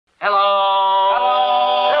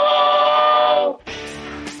Hello? Hello?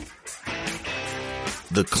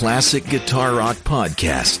 The Classic Guitar Rock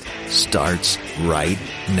Podcast starts right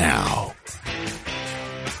now.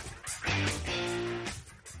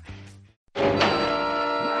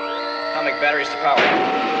 Atomic batteries to power.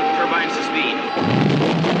 Turbines to speed.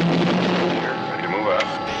 Ready to move out.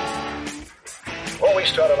 Before we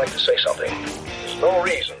start, I'd like to say something. There's no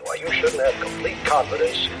reason why you shouldn't have complete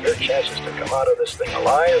confidence in your chances to come out of this thing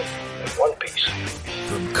alive in one piece.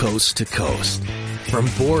 From coast to coast, from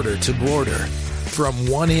border to border, from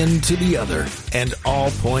one end to the other, and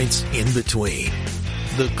all points in between.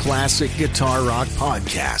 The Classic Guitar Rock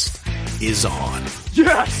Podcast is on.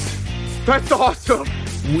 Yes! That's awesome!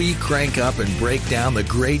 We crank up and break down the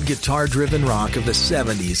great guitar-driven rock of the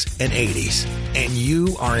 70s and 80s, and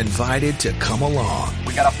you are invited to come along.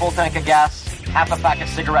 We got a full tank of gas, half a pack of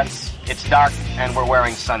cigarettes, it's dark, and we're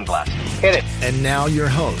wearing sunglasses. Hit it. And now your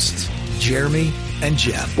hosts, Jeremy and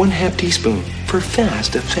Jeff. 1/2 teaspoon for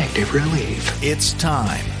fast, effective relief. It's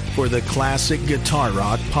time for the Classic Guitar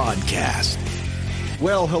Rock Podcast.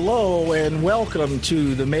 Well, hello and welcome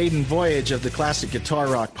to the maiden voyage of the Classic Guitar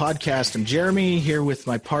Rock Podcast. I'm Jeremy here with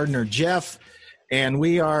my partner Jeff, and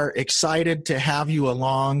we are excited to have you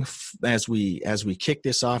along as we kick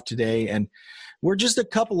this off today. And we're just a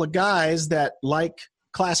couple of guys that like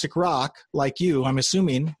classic rock, like you. I'm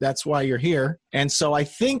assuming that's why you're here. And so I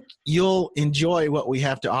think you'll enjoy what we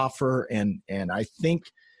have to offer, and I think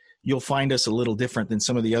you'll find us a little different than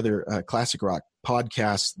some of the other classic rock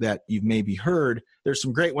podcasts that you've maybe heard. There's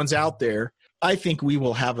some great ones out there. I think we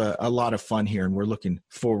will have a lot of fun here, and we're looking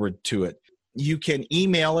forward to it. You can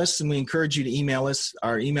email us, and we encourage you to email us.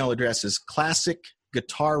 Our email address is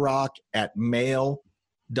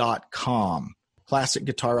classicguitarrock@mail.com.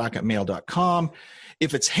 classicguitarrock@mail.com.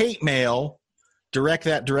 If it's hate mail, direct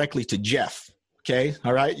that directly to Jeff. Okay.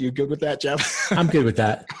 All right. You good with that, Jeff? I'm good with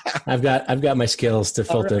that. I've got my skills to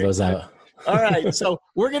filter those out. All right. So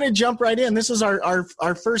we're going to jump right in. This is our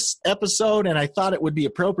first episode, and I thought it would be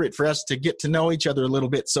appropriate for us to get to know each other a little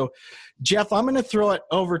bit. So, Jeff, I'm going to throw it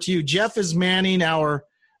over to you. Jeff is manning our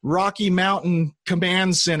Rocky Mountain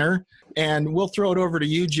Command Center, and we'll throw it over to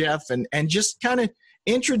you, Jeff, and just kind of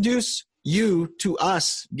introduce you to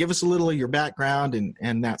us. Give us a little of your background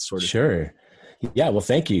and that sort of thing. Sure. Yeah. Well,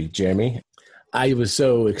 thank you, Jeremy. I was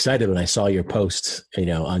so excited when I saw your post,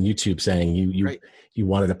 on YouTube saying you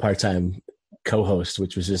wanted a part-time co-host,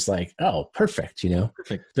 which was just like, oh, perfect,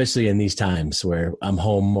 Perfect. Especially in these times where I'm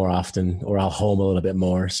home more often, or I'll home a little bit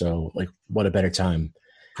more. So like, what a better time.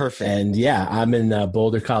 Perfect. And yeah, I'm in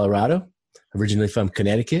Boulder, Colorado, originally from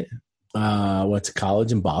Connecticut. Went to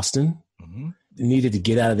college in Boston. Mm-hmm. Needed to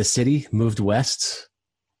get out of the city, moved west.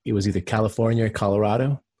 It was either California or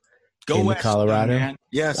Colorado. Go west, Colorado. Man.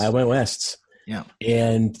 Yes. I went west. Yeah.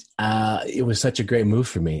 And it was such a great move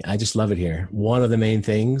for me. I just love it here. One of the main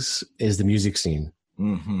things is the music scene.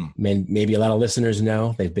 Mm-hmm. Maybe a lot of listeners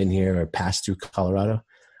know, they've been here or passed through Colorado.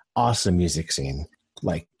 Awesome music scene.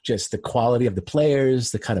 Like just the quality of the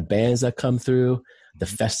players, the kind of bands that come through, the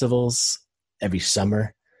festivals every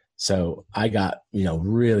summer. So I got,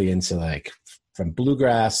 really into like from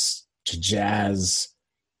bluegrass to jazz,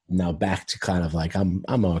 now back to kind of like I'm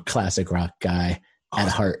a classic rock guy at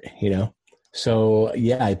heart, So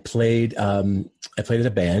yeah, I played in a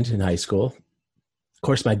band in high school. Of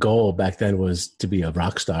course, my goal back then was to be a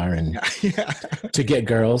rock star and to get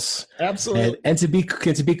girls. Absolutely. And to be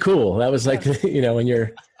cool. That was like, when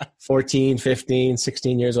you're 14, 15,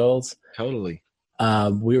 16 years old. Totally.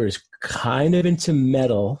 We were kind of into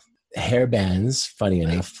metal hair bands, funny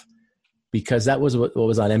enough, because that was what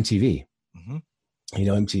was on MTV. Mm-hmm.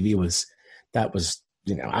 MTV was, I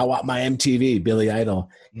want my MTV, Billy Idol.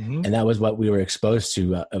 Mm-hmm. And that was what we were exposed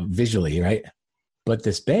to visually, right? But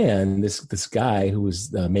this band, this guy who was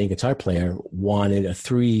the main guitar player wanted a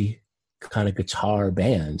 3 kind of guitar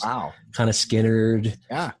band. Wow. Kind of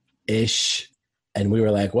Skynyrd-ish. And we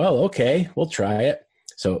were like, well, okay, we'll try it.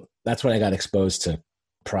 So that's when I got exposed to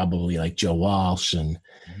probably like Joe Walsh and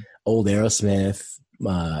old Aerosmith.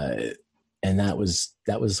 And that was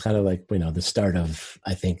kind of like, the start of,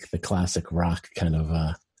 I think, the classic rock kind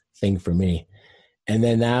of thing for me. And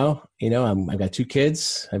then now, I've got 2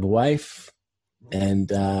 kids, I have a wife, and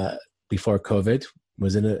before COVID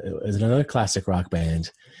was in another classic rock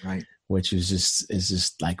band, right? Which is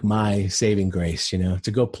just like my saving grace,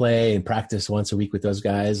 to go play and practice once a week with those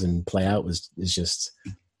guys and play out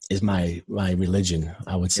is my religion,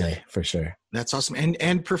 I would say, for sure. That's awesome.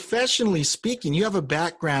 And professionally speaking, you have a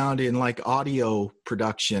background in like audio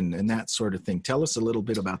production and that sort of thing. Tell us a little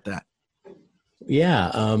bit about that.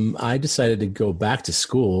 Yeah. I decided to go back to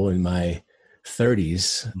school in my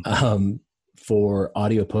 30s for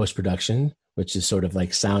audio post-production, which is sort of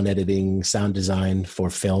like sound editing, sound design for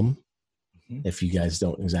film, if you guys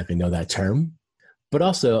don't exactly know that term. But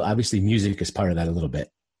also, obviously, music is part of that a little bit.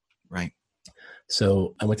 Right.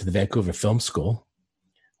 So I went to the Vancouver Film School,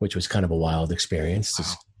 which was kind of a wild experience. Wow.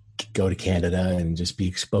 Just go to Canada and just be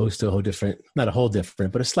exposed to a whole different, not a whole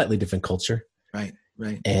different, but a slightly different culture. Right.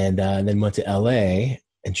 And then went to LA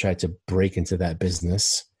and tried to break into that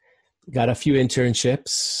business. Got a few internships,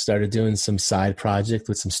 started doing some side project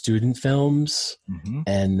with some student films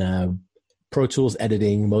and Pro Tools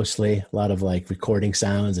editing, mostly a lot of like recording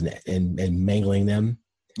sounds and mangling them.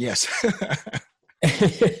 Yes.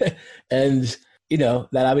 And, you know,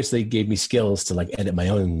 that obviously gave me skills to like edit my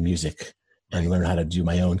own music and learn how to do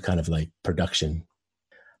my own kind of like production.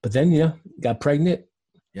 But then, you know, got pregnant,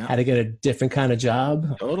 had to get a different kind of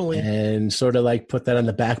job. Totally. And sort of like put that on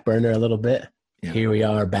the back burner a little bit. Yeah. Here we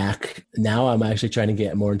are back. Now I'm actually trying to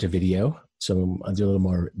get more into video. So I'll do a little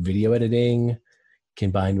more video editing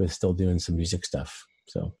combined with still doing some music stuff.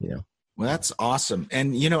 So, you know. Well, that's awesome.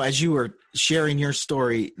 And, you know, as you were sharing your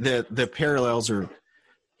story, the parallels are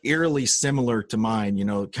eerily similar to mine, you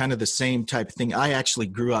know, kind of the same type of thing. I actually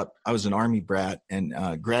grew up, I was an Army brat and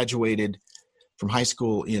graduated from high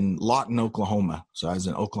school in Lawton, Oklahoma. So I was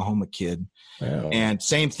an Oklahoma kid. Wow. And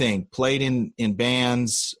same thing, played in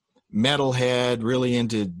bands, metalhead, really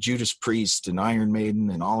into Judas Priest and Iron Maiden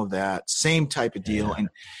and all of that. Same type of deal. Yeah.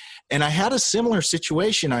 And I had a similar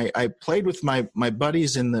situation. I played with my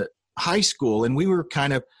buddies in the high school, and we were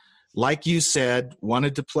kind of, like you said,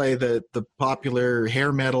 wanted to play the popular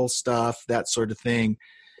hair metal stuff, that sort of thing.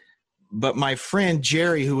 But my friend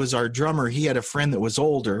Jerry, who was our drummer, he had a friend that was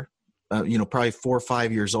older, you know, probably 4 or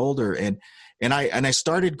 5 years older. And I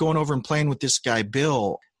started going over and playing with this guy,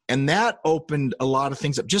 Bill. And that opened a lot of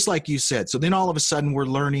things up, just like you said. So then all of a sudden we're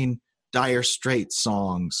learning Dire Straits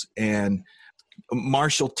songs and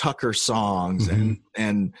Marshall Tucker songs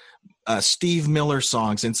and Steve Miller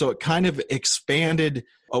songs. And so it kind of expanded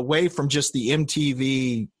away from just the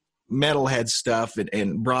MTV metalhead stuff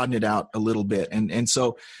and broadened it out a little bit. And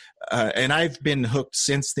so I've been hooked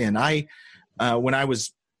since then. When I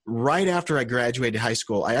was right after I graduated high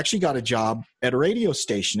school, I actually got a job at a radio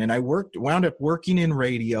station, and I wound up working in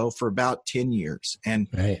radio for about 10 years. And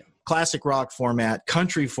classic rock format,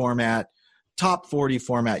 country format, top 40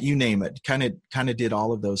 format, you name it, kind of did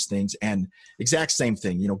all of those things. And exact same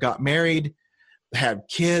thing, you know, got married, had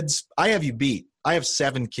kids. I have you beat. I have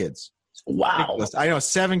 7 kids. Wow. I know,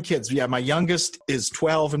 7 kids. Yeah. My youngest is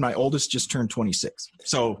 12 and my oldest just turned 26.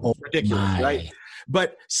 So ridiculous, right?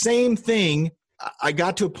 But same thing. I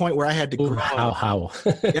got to a point where I had to grow up. How?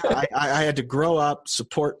 I had to grow up,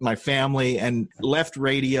 support my family, and left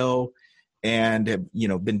radio and have, you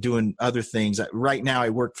know, been doing other things. Right now I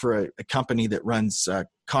work for a company that runs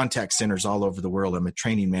contact centers all over the world. I'm a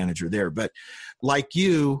training manager there. But like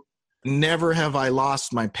you, never have I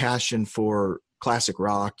lost my passion for classic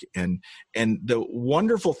rock. And the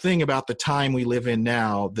wonderful thing about the time we live in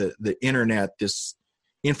now, the internet, this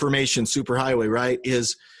information superhighway, right,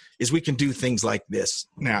 is we can do things like this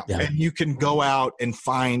now. Yeah. And you can go out and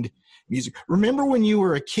find music. Remember when you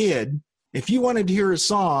were a kid, if you wanted to hear a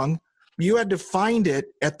song, you had to find it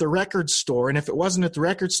at the record store. And if it wasn't at the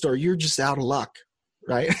record store, you're just out of luck,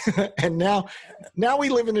 right? And now we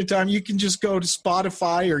live in a time you can just go to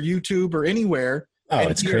Spotify or YouTube or anywhere. Oh,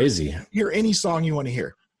 it's crazy. Hear any song you want to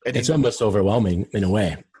hear. It's almost overwhelming in a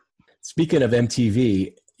way. Speaking of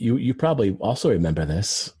MTV, you probably also remember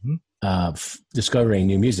this. Discovering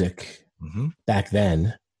new music back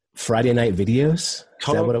then. Friday Night Videos. Is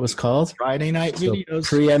that what it was called? Friday Night Videos.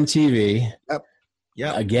 Pre-MTV. Yep.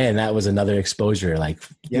 Yeah. Again, that was another exposure, like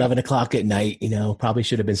 11 o'clock at night, you know, probably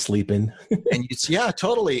should have been sleeping. And yeah,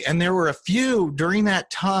 totally. And there were a few during that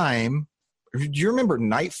time. Do you remember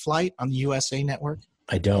Night Flight on the USA Network?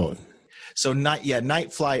 I don't. So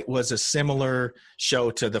Night Flight was a similar show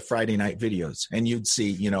to the Friday Night Videos. And you'd see,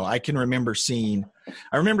 you know, I remember seeing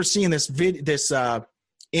this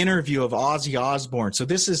interview of Ozzy Osbourne. So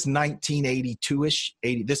this is 1982-ish,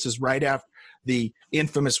 80. This is right after the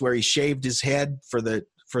infamous where he shaved his head for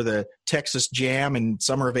the Texas Jam in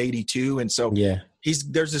summer of 82. And so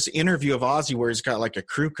there's this interview of Ozzy where he's got like a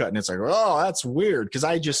crew cut, and it's like, oh, that's weird. Cause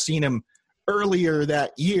I just seen him earlier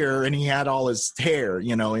that year and he had all his hair,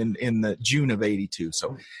 you know, in the June of 82.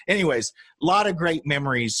 So anyways, a lot of great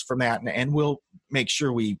memories from that. And we'll make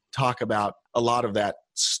sure we talk about a lot of that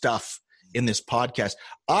stuff in this podcast.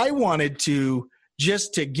 I wanted to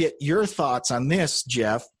just to get your thoughts on this,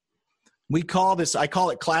 Jeff. I call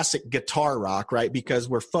it classic guitar rock, right? Because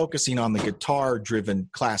we're focusing on the guitar-driven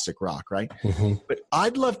classic rock, right? Mm-hmm. But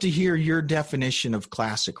I'd love to hear your definition of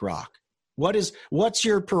classic rock. What's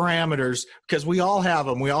your parameters? Because we all have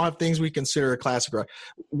them. We all have things we consider a classic rock.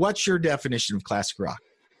 What's your definition of classic rock?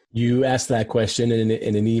 You asked that question in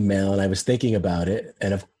an email, and I was thinking about it.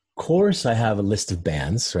 And of course, I have a list of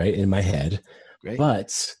bands, right, in my head. Great.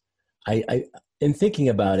 But I in thinking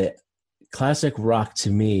about it, classic rock to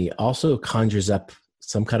me also conjures up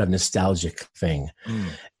some kind of nostalgic thing.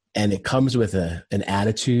 And it comes with an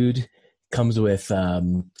attitude, comes with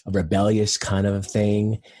a rebellious kind of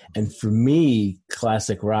thing. And for me,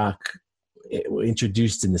 classic rock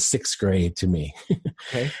introduced in the 6th grade to me.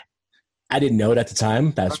 Okay. I didn't know it at the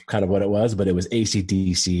time. That's kind of what it was, but it was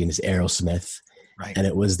AC/DC and it's Aerosmith. Right. And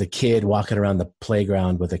it was the kid walking around the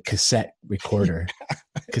playground with a cassette recorder,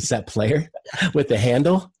 cassette player with the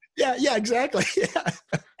handle. Yeah, exactly. Yeah.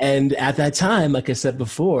 And at that time, like I said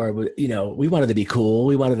before, we wanted to be cool.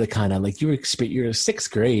 We wanted to kind of like, you're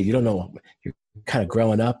 6th grade. You don't know, you're kind of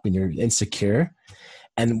growing up and you're insecure.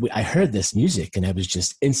 And I heard this music and I was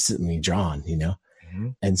just instantly drawn, Mm-hmm.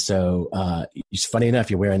 And so it's funny enough,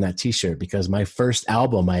 you're wearing that t-shirt because my first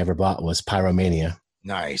album I ever bought was Pyromania.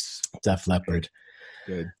 Nice. Def Leppard.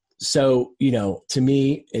 Good. So, to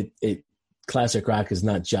me, it classic rock is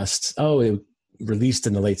not just, it released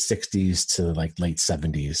in the late 60s to like late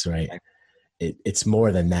 70s, right? It's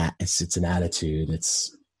more than that. It's an attitude.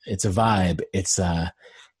 It's a vibe. It's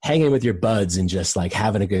hanging with your buds and just like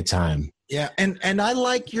having a good time. Yeah. And I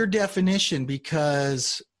like your definition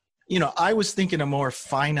because, I was thinking a more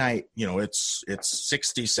finite, it's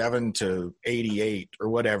 67 to 88 or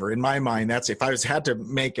whatever. In my mind, that's if I had to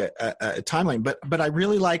make a timeline. But I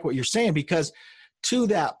really like what you're saying because to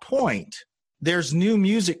that point, there's new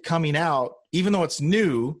music coming out, even though it's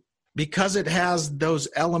new, because it has those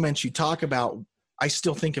elements you talk about. I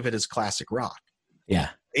still think of it as classic rock.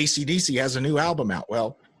 Yeah. AC/DC has a new album out.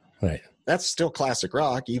 Well, right. That's still classic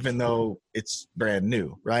rock, even though it's brand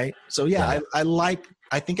new. Right. So yeah.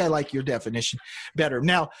 I think I like your definition better.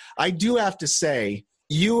 Now, I do have to say,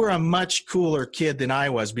 you were a much cooler kid than I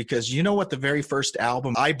was because you know what the very first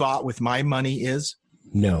album I bought with my money is?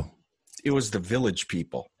 No. It was the Village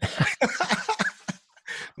People.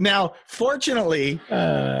 Now, fortunately,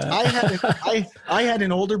 I had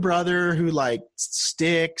an older brother who liked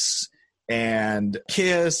Styx and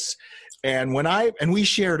Kiss, and we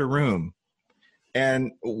shared a room.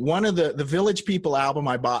 And one of the Village People album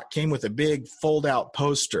I bought came with a big fold-out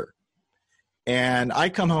poster. And I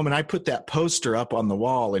come home and I put that poster up on the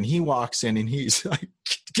wall, and he walks in and he's like,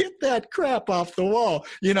 "Get that crap off the wall."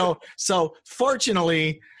 So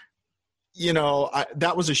fortunately,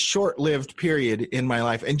 that was a short-lived period in my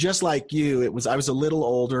life. And just like you, I was a little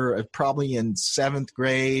older, probably in 7th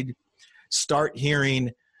grade, start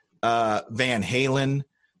hearing Van Halen,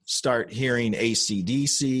 start hearing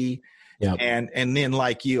AC/DC. Yep. And then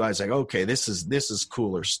like you, I was like, okay, this is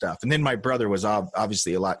cooler stuff. And then my brother was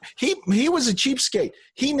obviously a lot. He was a cheapskate.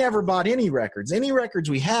 He never bought any records. Any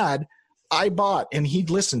records we had, I bought, and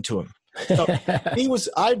he'd listen to them. So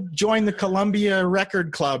I joined the Columbia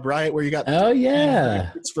Record Club, right? Where you got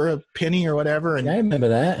it's for a penny or whatever. And I remember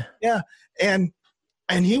that. Yeah. And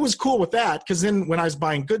he was cool with that because then when I was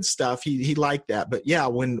buying good stuff, he liked that. But yeah,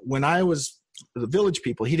 when I was the Village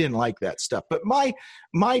People, he didn't like that stuff. But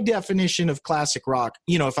my definition of classic rock,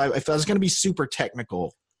 if I was going to be super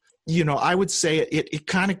technical, I would say it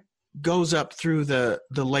kind of goes up through the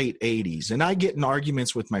late 80s. And I get in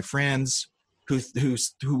arguments with my friends who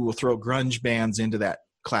will throw grunge bands into that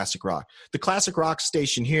classic rock. The classic rock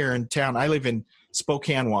station here in town, I live in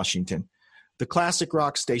Spokane, Washington. The classic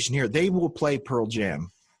rock station here, they will play Pearl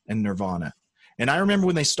Jam and Nirvana. And I remember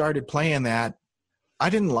when they started playing that,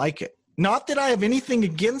 I didn't like it. Not that I have anything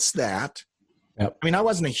against that. Yep. I mean, I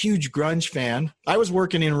wasn't a huge grunge fan. I was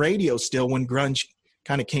working in radio still when grunge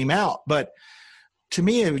kind of came out. But to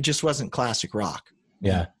me, it just wasn't classic rock.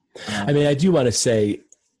 Yeah. I mean, I do want to say,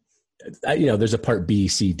 there's a part B,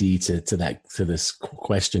 C, D to this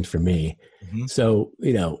question for me. Mm-hmm. So,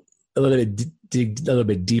 a little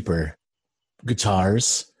bit deeper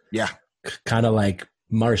guitars. Yeah. Kind of like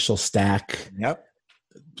Marshall Stack. Yep.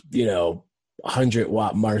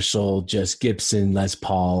 100-watt Marshall, just Gibson, Les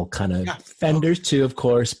Paul, kind of Fenders too, of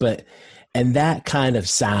course, and that kind of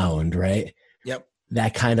sound, right? Yep.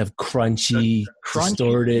 That kind of crunchy,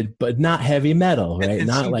 distorted, but not heavy metal, right?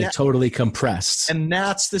 Not like totally compressed. And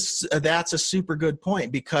that's a super good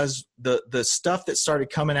point because the stuff that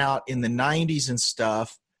started coming out in the 90s and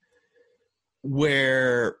stuff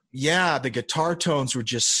where, the guitar tones were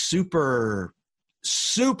just super,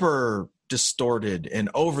 super distorted and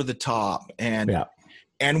over the top, and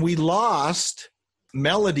we lost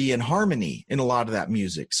melody and harmony in a lot of that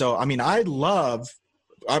music. So I mean, I love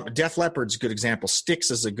Def Leppard's a good example. Styx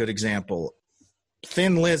is a good example.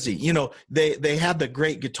 Thin Lizzy, you know, they had the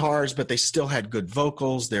great guitars, but they still had good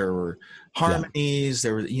vocals. There were harmonies.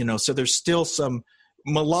 There were, you know, so there's still some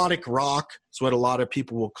melodic rock is what a lot of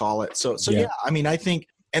people will call it. So yeah, I mean, I think,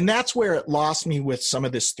 and that's where it lost me with some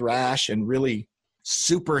of this thrash and really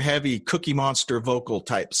super heavy Cookie Monster vocal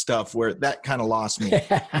type stuff, where that kind of lost me.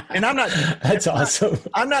 And I'm not, that's awesome.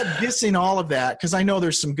 I'm not dissing all of that, because I know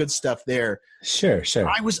there's some good stuff there. Sure.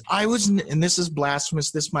 I was, and this is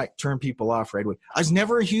blasphemous. This might turn people off right away. I was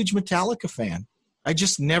never a huge Metallica fan. I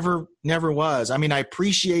just never was. I mean, I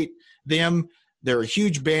appreciate them. They're a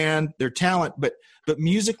huge band, their talent, but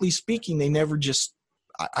musically speaking, they never just,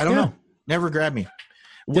 I don't know, never grabbed me.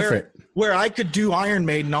 Where I could do Iron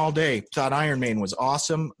Maiden all day. Thought Iron Maiden was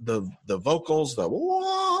awesome. The vocals,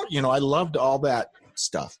 you know, I loved all that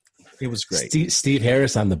stuff. It was great. Steve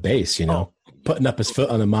Harris on the bass, you know, putting up his foot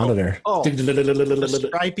on the monitor. The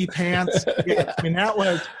stripy pants. Yeah, I mean, that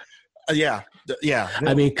was, yeah.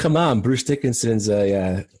 I mean, come on, Bruce Dickinson's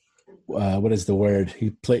what is the word?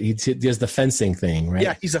 He does the fencing thing, right?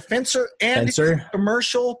 Yeah, he's a fencer and he's a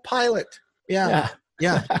commercial pilot. Yeah.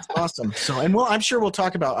 Yeah, it's awesome. So, and I'm sure we'll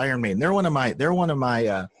talk about Iron Maiden. They're one of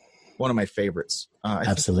my favorites.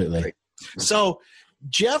 Absolutely. So,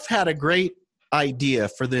 Jeff had a great idea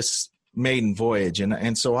for this maiden voyage,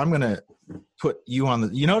 and so I'm going to put you on the.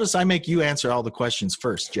 You notice I make you answer all the questions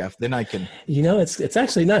first, Jeff. Then I can. You know, it's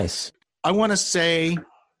actually nice. I want to say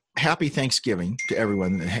happy Thanksgiving to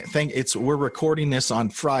everyone. We're recording this on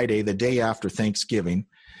Friday, the day after Thanksgiving.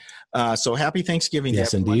 So happy Thanksgiving.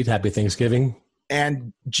 Yes, indeed. Happy Thanksgiving.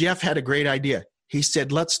 And Jeff had a great idea. He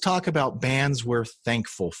said, let's talk about bands we're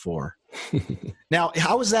thankful for. Now,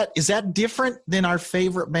 how is that? Is that different than our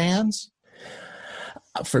favorite bands?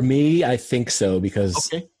 For me, I think so,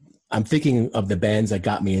 because I'm thinking of the bands that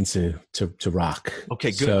got me into rock.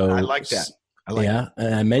 Okay, good. So, I like that.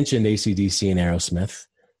 And I mentioned AC/DC and Aerosmith.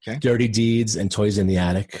 Okay. Dirty Deeds and Toys in the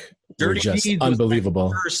Attic. Dirty just Deeds unbelievable.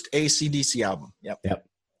 was my first AC/DC album. Yep.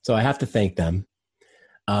 So I have to thank them.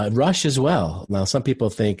 Rush as well. Now, some people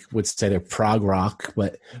would say they're prog rock,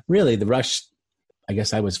 but really the Rush, I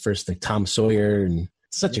guess I was first like Tom Sawyer, and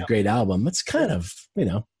such a great album. It's kind of, you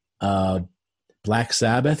know, Black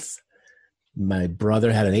Sabbath. My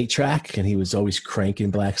brother had an 8-track and he was always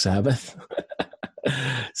cranking Black Sabbath.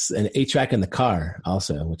 An 8-track in the car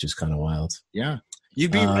also, which is kind of wild. Yeah.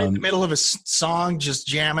 You'd be right in the middle of a song, just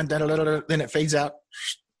jamming, then it fades out.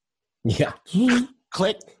 Yeah.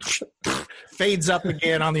 Click, fades up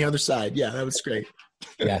again on the other side. Yeah, that was great.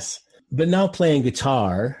 Yes. But now playing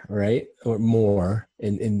guitar, right, or more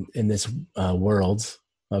in this world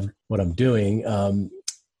of what I'm doing,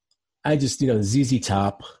 I just, you know, ZZ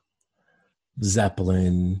Top,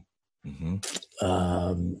 Zeppelin,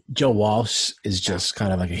 Joe Walsh is just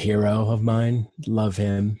kind of like a hero of mine. Love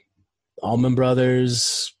him. Allman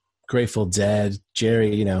Brothers, Grateful Dead,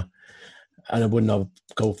 Jerry, you know, I wouldn't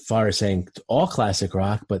go far as saying all classic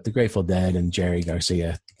rock, but the Grateful Dead and Jerry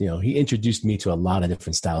Garcia, you know, he introduced me to a lot of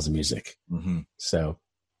different styles of music. Mm-hmm. So,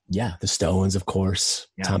 yeah, the Stones, of course,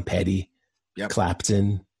 Tom Petty,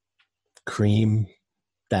 Clapton, Cream,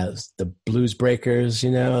 the Blues Breakers,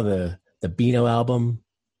 you know, the Beano album,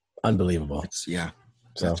 unbelievable.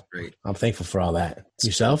 That's great. I'm thankful for all that.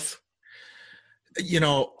 Yourself? You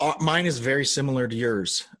know, mine is very similar to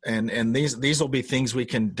yours, and these will be things we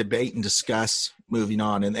can debate and discuss moving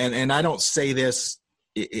on. And I don't say this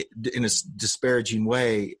in a disparaging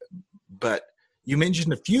way, but you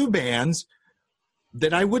mentioned a few bands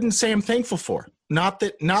that I wouldn't say I'm thankful for. Not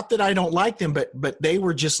that I don't like them, but they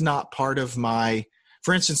were just not part of my.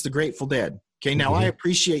 For instance, the Grateful Dead. Okay, now I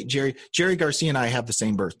appreciate Jerry Garcia and I have the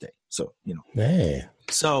same birthday, so you know. Hey.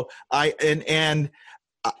 So I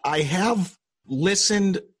have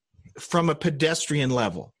listened from a pedestrian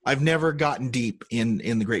level. I've never gotten deep in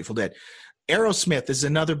the Grateful Dead. Aerosmith is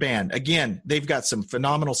another band. Again, they've got some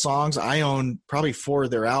phenomenal songs. I own probably 4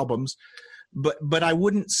 of their albums, but I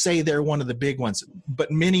wouldn't say they're one of the big ones.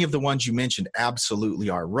 But many of the ones you mentioned absolutely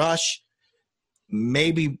are. Rush,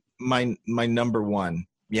 maybe my number one.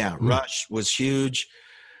 Yeah, Rush was huge.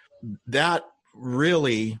 That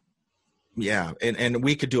really, and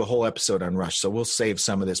we could do a whole episode on Rush, so we'll save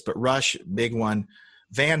some of this. But Rush, big one.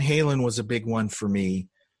 Van Halen was a big one for me.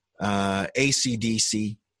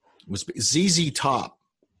 AC/DC was ZZ Top.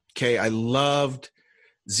 Okay, I loved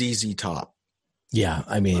ZZ Top. Yeah,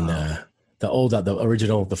 I mean the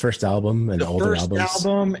original, the first album and the older albums. The first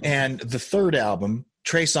album and the third album,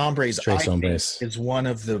 Tres Hombres, is one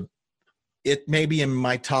of the it may be in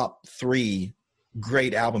my top 3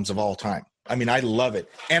 great albums of all time. I mean, I love it.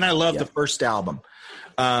 And I love the first album.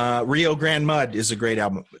 Rio Grande Mud is a great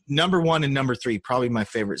album. Number 1 and number 3, probably my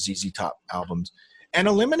favorite ZZ Top albums. And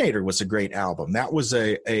Eliminator was a great album. That was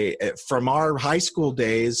a from our high school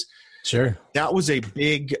days. Sure. That was a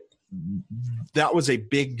big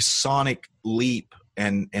sonic leap,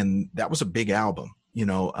 and that was a big album, you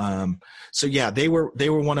know. So yeah, they were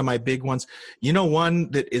one of my big ones. You know,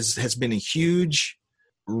 one that has been a huge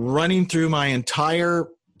running through my entire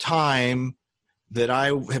time that I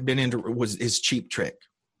have been into is Cheap Trick.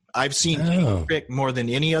 I've seen Cheap Trick more than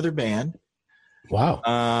any other band. Wow.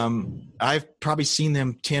 I've probably seen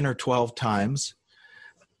them 10 or 12 times,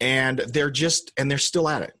 and they're still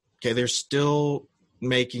at it. Okay. They're still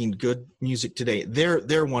making good music today.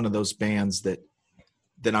 They're one of those bands that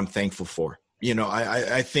I'm thankful for. You know,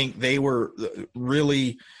 I think they were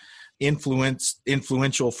really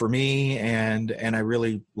influential for me, and I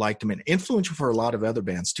really liked them, and influential for a lot of other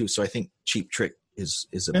bands too. So I think Cheap Trick is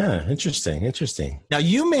a band. Interesting. Now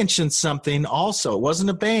you mentioned something also. It wasn't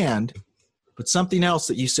a band, but something else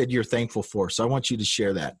that you said you're thankful for. So I want you to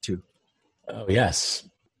share that too. Oh yes.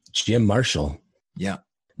 Jim Marshall. Yeah.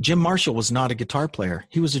 Jim Marshall was not a guitar player.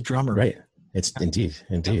 He was a drummer. Right. It's indeed.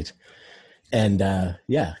 And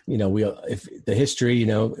yeah, you know, if the history, you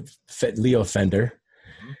know, Leo Fender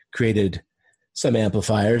created some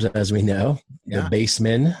amplifiers, as we know, the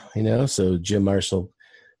Bassmen, you know, so Jim Marshall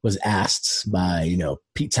was asked by, you know,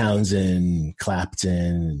 Pete Townsend,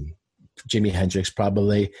 Clapton, Jimi Hendrix,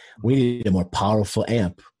 probably, we need a more powerful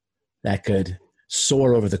amp that could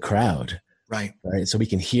soar over the crowd. Right. So we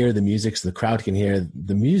can hear the music, so the crowd can hear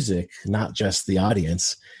the music, not just the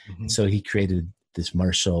audience. Mm-hmm. So he created this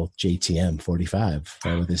Marshall JTM 45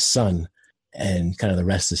 with his son, and kind of the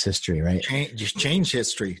rest is history, right? Just change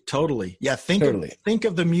history. Totally. Yeah. Think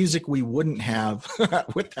of the music we wouldn't have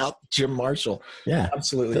without Jim Marshall. Yeah.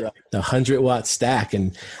 Absolutely. The 100-watt stack.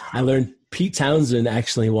 And I learned Pete Townsend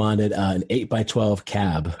actually wanted an 8x12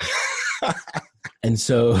 cab. And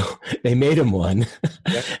so they made him one.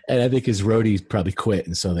 Yep. And I think his roadie probably quit.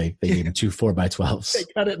 And so they gave him 2 4x12s. They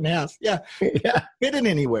cut it in half. Yeah. Yeah. Fit it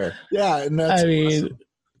anywhere. Yeah. And that's awesome.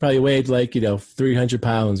 Probably weighed like, you know, 300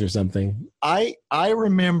 pounds or something. I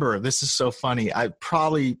remember, this is so funny.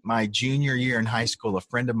 Probably my junior year in high school, a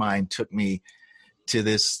friend of mine took me to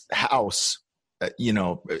this house, you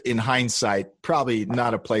know, in hindsight, probably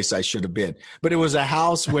not a place I should have been, but it was a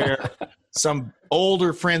house where some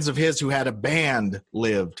older friends of his who had a band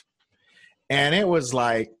lived. And it was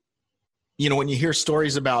like, you know, when you hear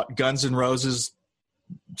stories about Guns N' Roses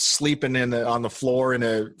sleeping on the floor in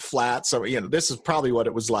a flat, so, you know, this is probably what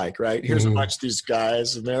it was like, right? Here's a bunch of these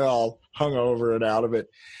guys, and they're all hungover and out of it.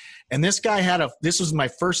 And this guy this was my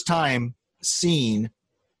first time seeing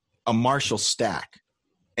a Marshall stack.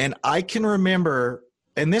 And I can remember,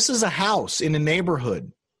 and this is a house in a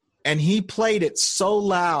neighborhood, and he played it so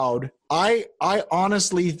loud, I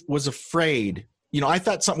honestly was afraid. You know, I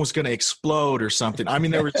thought something was going to explode or something. I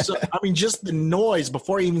mean, just the noise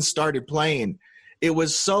before he even started playing, it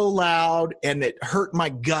was so loud, and it hurt my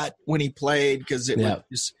gut when he played, because it was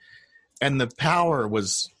just, and the power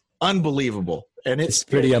was unbelievable. And it's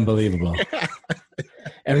pretty unbelievable.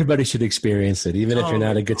 Everybody should experience it, even if you're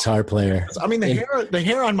not a guitar player. I mean, the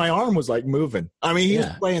hair on my arm was like moving. I mean, he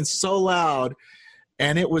was playing so loud.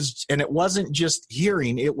 And it wasn't just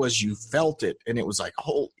hearing, it was, you felt it. And it was like,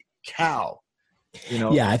 holy cow, you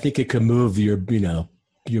know? Yeah. I think it could move your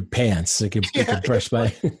pants. It could brush by.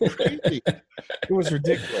 Crazy. It was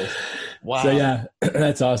ridiculous. Wow. So yeah,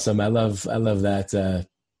 that's awesome. I love that.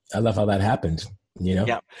 I love how that happened, you know,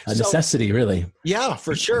 a necessity really. Yeah,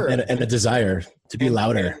 for sure. And a desire to be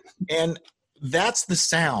louder. And that's the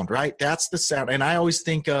sound, right? That's the sound. And I always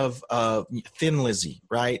think of Thin Lizzy,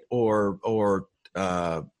 right? Or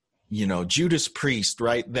you know, Judas Priest,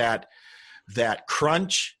 right? That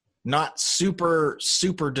crunch, not super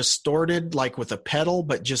distorted like with a pedal,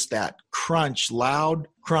 but just that crunch, loud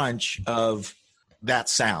crunch of that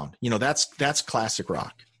sound. You know, that's classic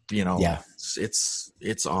rock, you know. Yeah.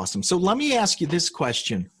 It's awesome. So let me ask you this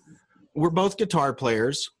question. We're both guitar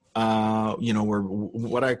players. You know, we're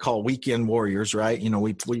what I call weekend warriors, right? You know,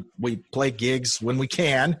 we play gigs when we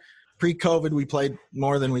can. Pre-COVID, we played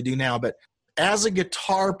more than we do now, but as a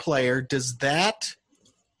guitar player, does that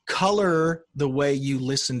color the way you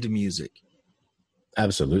listen to music?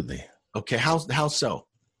 Absolutely. Okay. How so?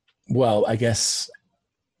 Well, I guess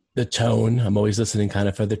the tone. I'm always listening kind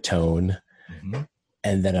of for the tone. Mm-hmm.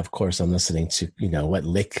 And then, of course, I'm listening to, you know, what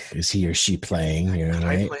lick is he or she playing? You know, Could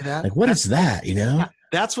right? I play that? Like, what is that? You know?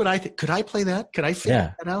 That's what I think. Could I play that? Could I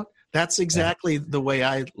figure that out? That's exactly the way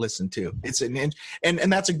I listen to. It's and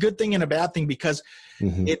that's a good thing and a bad thing, because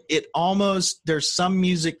it almost, there's some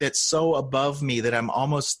music that's so above me that I'm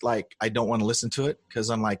almost like, I don't want to listen to it, because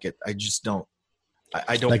I'm like, I just don't.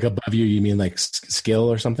 I don't like above you. You mean like skill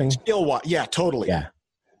or something? Skill wise, yeah, totally. Yeah,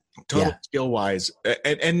 total skill wise,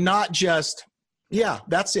 and not just. Yeah,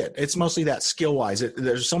 that's it. It's mostly that skill wise.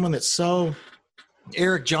 There's someone that's so.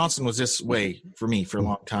 Eric Johnson was this way for me for a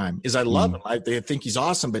long time. Is I love him. I think he's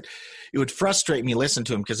awesome, but it would frustrate me listening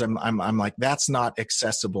to him, because I'm like, that's not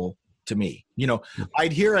accessible to me. You know,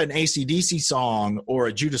 I'd hear an AC/DC song or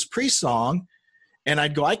a Judas Priest song, and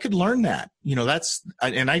I'd go, I could learn that. You know,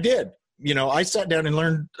 and I did. You know, I sat down and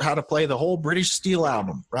learned how to play the whole British Steel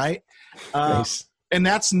album, right? Nice. And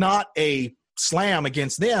that's not a slam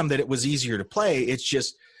against them that it was easier to play. It's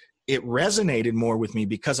just, it resonated more with me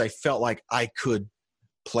because I felt like I could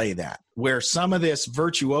play that. Where some of this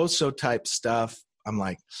virtuoso type stuff, I'm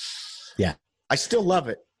like, yeah, I still love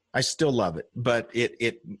it. But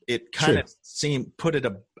it kind of seemed, put it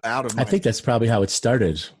out of my. I think that's probably how it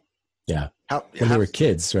started. Yeah. When they were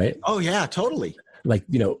kids, right? Oh yeah, totally. Like,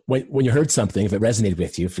 you know, when you heard something, if it resonated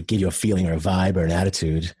with you, if it gave you a feeling or a vibe or an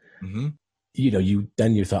attitude, you know, you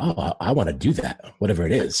thought, oh, I want to do that, whatever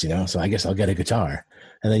it is, you know, so I guess I'll get a guitar.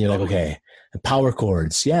 And then you're like, okay, power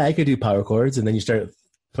chords. Yeah, I could do power chords. And then you start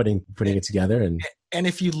putting it together. And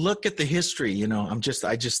if you look at the history, you know,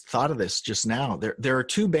 I just thought of this just now. There are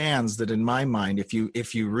two bands that in my mind, if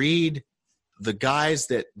you read the guys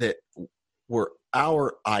that were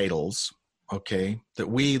our idols, okay, that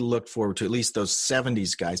we looked forward to, at least those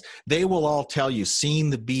 70s guys, they will all tell you seeing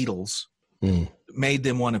the Beatles made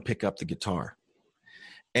them want to pick up the guitar.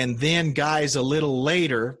 And then guys a little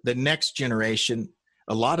later, the next generation,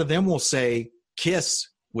 a lot of them will say Kiss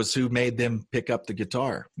was who made them pick up the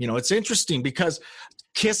guitar. You know, it's interesting because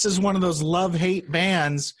Kiss is one of those love-hate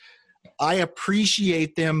bands. I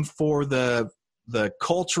appreciate them for the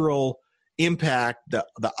cultural impact,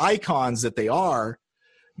 the icons that they are.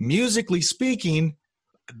 Musically speaking,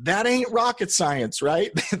 that ain't rocket science,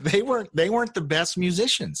 right? They weren't the best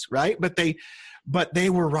musicians, right? But they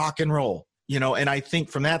were rock and roll, you know, and I think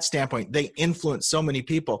from that standpoint, they influenced so many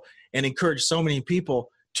people and encouraged so many people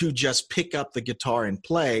to just pick up the guitar and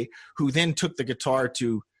play, who then took the guitar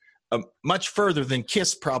to much further than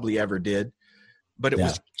Kiss probably ever did. But it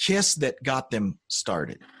was Kiss that got them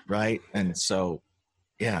started, right? And so,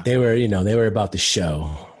 yeah. They were about the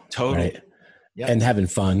show. Totally. Right? Yep. And having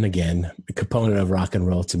fun, again, a component of rock and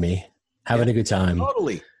roll to me. Having a good time.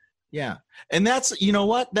 Totally. Yeah. And that's, you know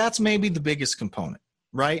what? That's maybe the biggest component,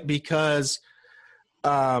 right? Because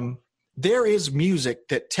there is music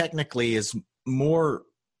that technically is more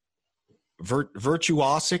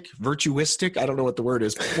virtuistic. I don't know what the word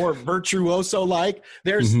is. More virtuoso-like.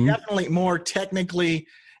 There's definitely more technically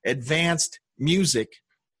advanced music.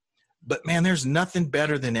 But, man, there's nothing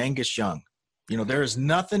better than Angus Young. You know, there is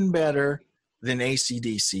nothing better than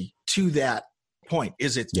AC/DC to that point.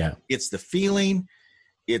 It's the feeling,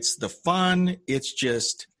 it's the fun, it's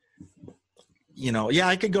just, you know,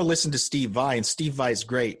 I could go listen to Steve Vai, and Steve Vai's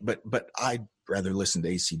great, but I'd rather listen to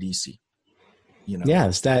AC/DC. You know? Yeah,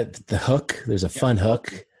 it's the hook. There's a fun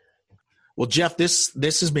hook. Well, Jeff, this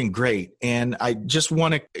has been great, and I just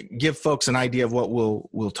want to give folks an idea of what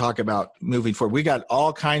we'll talk about moving forward. We got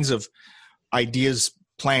all kinds of ideas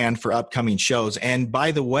planned for upcoming shows, and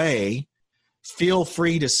by the way, feel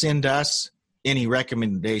free to send us any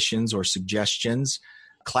recommendations or suggestions.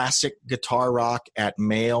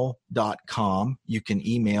 classicguitarrock@mail.com. You can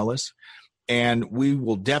email us, and we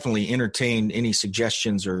will definitely entertain any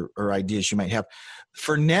suggestions or ideas you might have.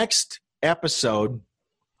 For next episode,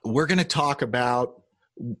 we're going to talk about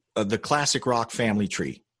the classic rock family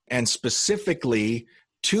tree, and specifically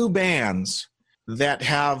two bands that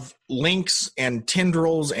have links and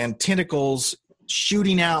tendrils and tentacles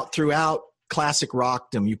shooting out throughout classic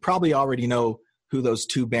rockdom. You probably already know who those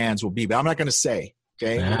two bands will be, but I'm not going to say.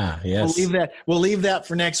 Okay, yes. We'll leave that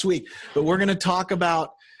for next week. But we're going to talk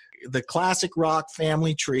about the classic rock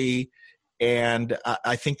family tree, and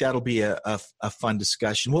I think that'll be a fun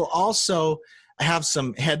discussion. We'll also have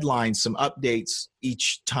some headlines, some updates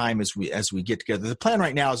each time as we get together. The plan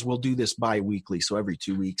right now is we'll do this bi-weekly, so every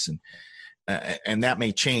 2 weeks, and that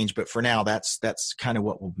may change. But for now, that's kind of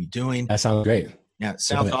what we'll be doing. That sounds great. Yeah, it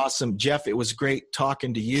sounds awesome. Jeff, it was great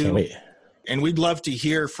talking to you. Can't wait. And we'd love to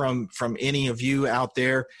hear from any of you out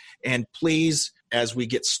there. And please, as we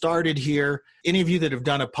get started here, any of you that have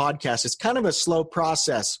done a podcast, it's kind of a slow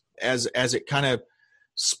process as it kind of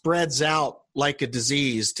spreads out like a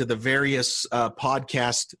disease to the various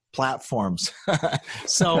podcast platforms.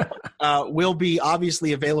 So we'll be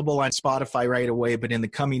obviously available on Spotify right away, but in the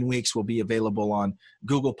coming weeks, we'll be available on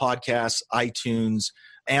Google Podcasts, iTunes,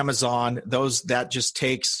 Amazon. That just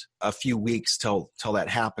takes a few weeks till that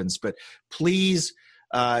happens. But please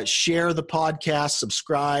share the podcast,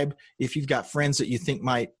 subscribe. If you've got friends that you think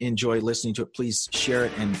might enjoy listening to it, please share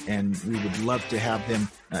it, and we would love to have them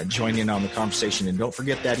join in on the conversation. And don't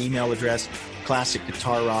forget that email address,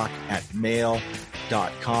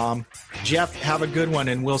 classicguitarrock@mail.com. Jeff, have a good one,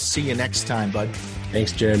 and we'll see you next time, bud.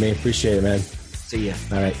 Thanks, Jeremy. Appreciate it, man. See ya.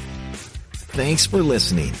 All right. Thanks for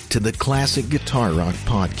listening to the Classic Guitar Rock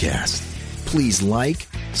Podcast. Please like,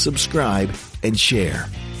 subscribe, and share.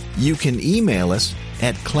 You can email us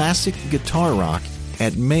at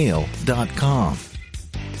classicguitarrock@mail.com.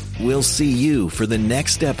 We'll see you for the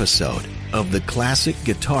next episode of the Classic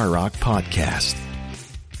Guitar Rock Podcast.